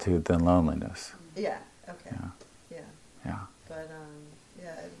solitude than loneliness. Yeah, okay. Yeah. But,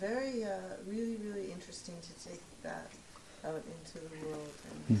 very, really, really interesting to take that out into the world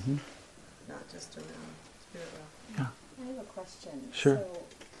and Mm-hmm. not just around spirit realm. Yeah. I have a question. Sure. So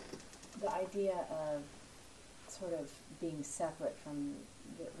the idea of sort of being separate from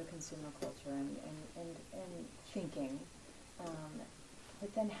the consumer culture and thinking,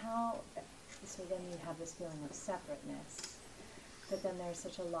 but then so then you have this feeling of separateness, but then there's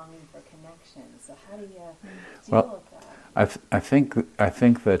such a longing for connection. So how do you deal with that? I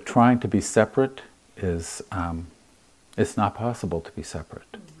think that trying to be separate is it's not possible to be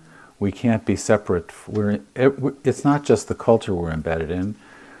separate. Mm-hmm. We can't be separate. It's not just the culture we're embedded in.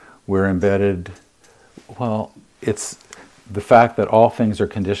 We're embedded. Well, it's the fact that all things are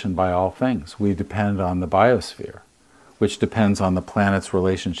conditioned by all things. We depend on the biosphere, which depends on the planet's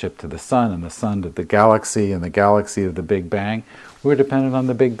relationship to the sun, and the sun to the galaxy, and the galaxy to the Big Bang. We're dependent on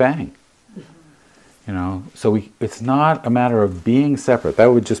the Big Bang. So it's not a matter of being separate.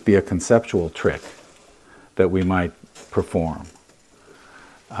 That would just be a conceptual trick that we might perform.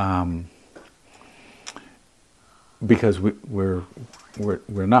 Because we're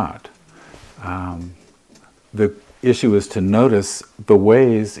not. The issue is to notice the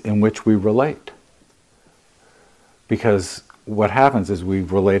ways in which we relate. Because what happens is we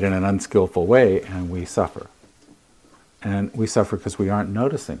relate in an unskillful way and we suffer. And we suffer because we aren't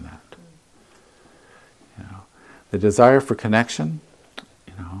noticing that. The desire for connection,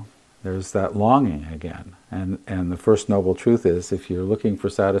 there's that longing again. And the first noble truth is, if you're looking for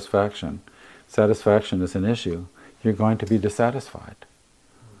satisfaction is an issue, you're going to be dissatisfied.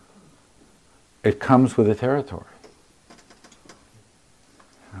 It comes with the territory.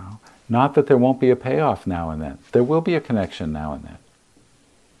 Not that there won't be a payoff now and then. There will be a connection now and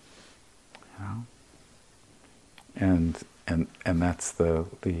then. And that's the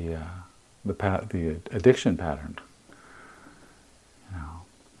addiction pattern.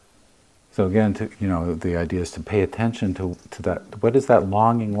 So again, the idea is to pay attention to that. What is that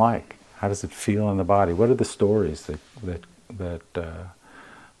longing like? How does it feel in the body? What are the stories that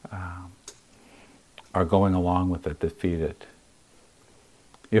are going along with it that feed it?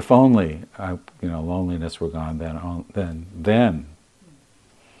 If only loneliness were gone, then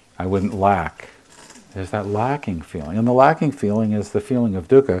I wouldn't lack. There's that lacking feeling, and the lacking feeling is the feeling of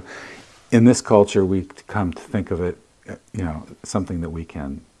dukkha. In this culture, we come to think of it, something that we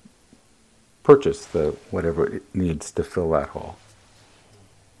can purchase, whatever it needs to fill that hole.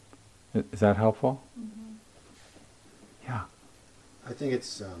 Is that helpful? Mm-hmm. Yeah. I think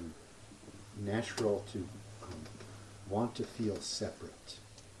it's natural to want to feel separate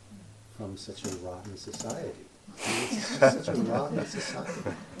from such a rotten society. It's such a rotten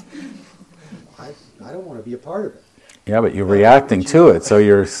society. I don't want to be a part of it. Yeah, but you're reacting to it, so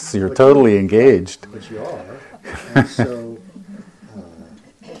you're totally engaged. But you are, and so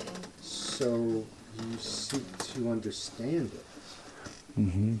you seek to understand it,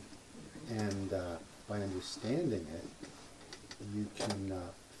 Mm-hmm. and by understanding it, you can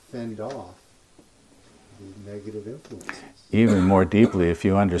fend off the negative influences. Even more deeply, if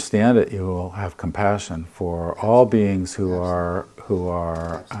you understand it, you will have compassion for all beings who are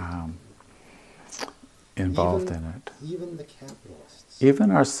involved in it. Even the capitalists.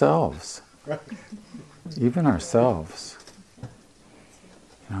 Even ourselves. Right. Even ourselves.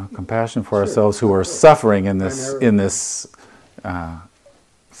 Compassion for ourselves who are suffering in this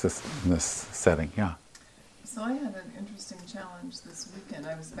setting. Yeah. So I had an interesting challenge this weekend.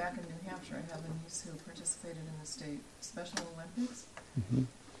 I was back in New Hampshire. I have a niece who participated in the state Special Olympics. Mm-hmm.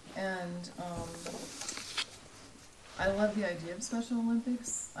 And I love the idea of Special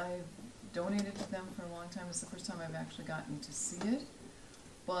Olympics. I've donated to them for a long time. It's the first time I've actually gotten to see it.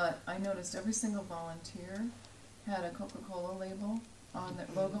 But I noticed every single volunteer had a Coca-Cola label on their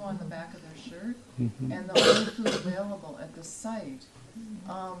logo on the back of their shirt. Mm-hmm. And the only food available at the site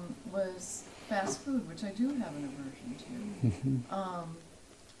was fast food, which I do have an aversion to. Mm-hmm.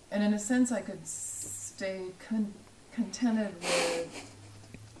 And in a sense, I could stay contented with,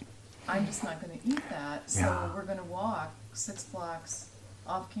 I'm just not going to eat that, so Yeah. we're going to walk 6 blocks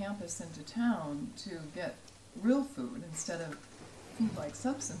off campus into town to get real food instead of food-like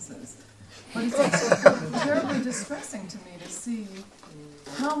substances. But it's terribly distressing to me to see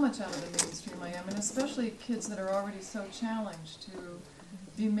how much out of the mainstream I am, and especially kids that are already so challenged, to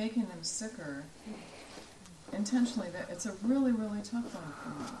be making them sicker intentionally. That it's a really, really tough one for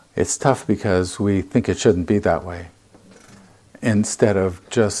me. It's tough because we think it shouldn't be that way. Instead of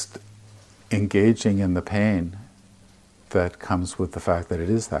just engaging in the pain that comes with the fact that it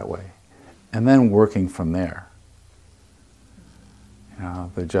is that way, and then working from there.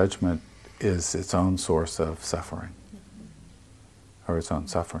 The judgment is its own source of suffering, or its own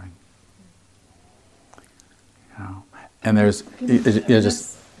suffering. And there's Can you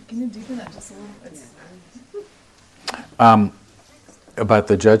deepen that just a little? About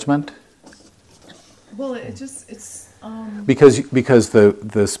the judgment. Well, it's Because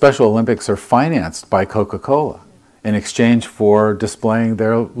the Special Olympics are financed by Coca-Cola in exchange for displaying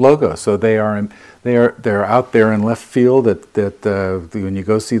their logo. So they're out there in left field when you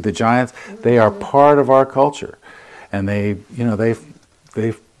go see the Giants. They are part of our culture, and they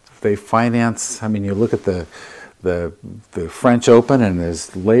finance. I mean, you look at the French Open, and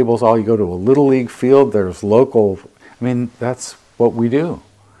there's labels. You go to a little league field. There's local. I mean, that's what we do.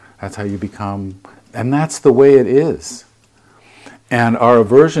 That's how you become, and that's the way it is. And our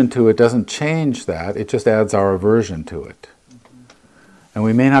aversion to it doesn't change that, it just adds our aversion to it. And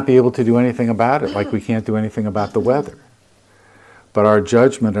we may not be able to do anything about it, like we can't do anything about the weather. But our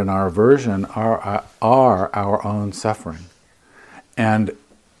judgment and our aversion are our own suffering. And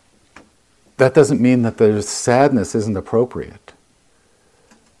that doesn't mean that the sadness isn't appropriate.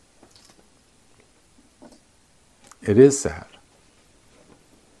 It is sad.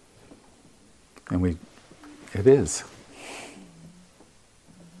 And it is.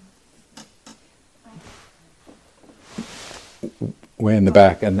 Way in the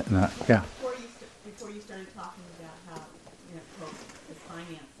back, and yeah. Before you started talking about how Coke is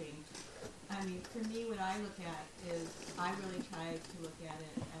financing, I mean, for me, what I look at is I really try to look at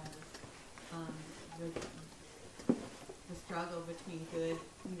it as the struggle between good,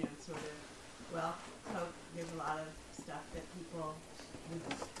 Coke. There's a lot of stuff that people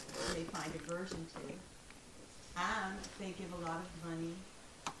may find aversion to, and they give a lot of money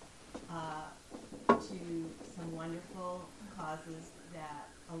to some wonderful causes that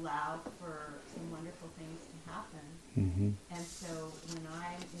allow for some wonderful things to happen. Mm-hmm. And so when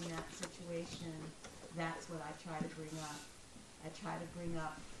I'm in that situation, that's what I try to bring up. I try to bring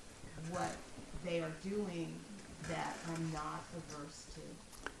up what they are doing that I'm not averse to,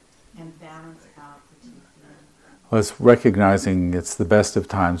 and balance out the two things. Well, it's recognizing it's the best of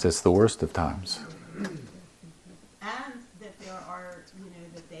times, it's the worst of times. And that there are,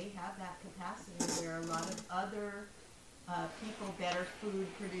 that they have that capacity where a lot of other people, better food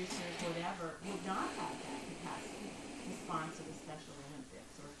producers, whatever, would not have that capacity to sponsor the Special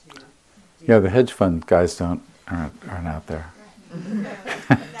Olympics or to Yeah, the hedge fund guys aren't out there.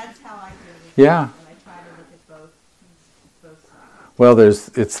 That's how I do it. Yeah. And I try to look at both sides. Well,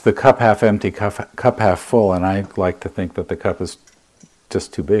 it's the cup half empty, cup half full, and I like to think that the cup is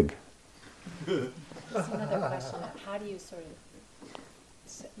just too big. That's another question. How do you sort of,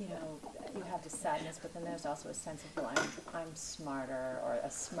 you have this sadness, but then there's also a sense of, well, I'm smarter, or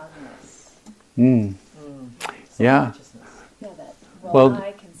a smugness. Yeah. Yeah, that, Well,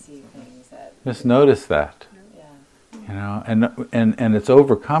 I can see things that. Just notice that. Yeah. And it's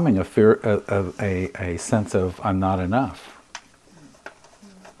overcoming a fear, a sense of I'm not enough.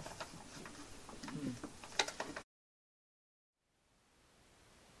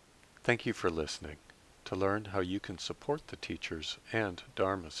 Thank you for listening. To learn how you can support the teachers and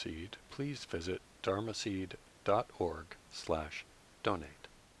Dharma Seed, please visit dharmaseed.org/donate.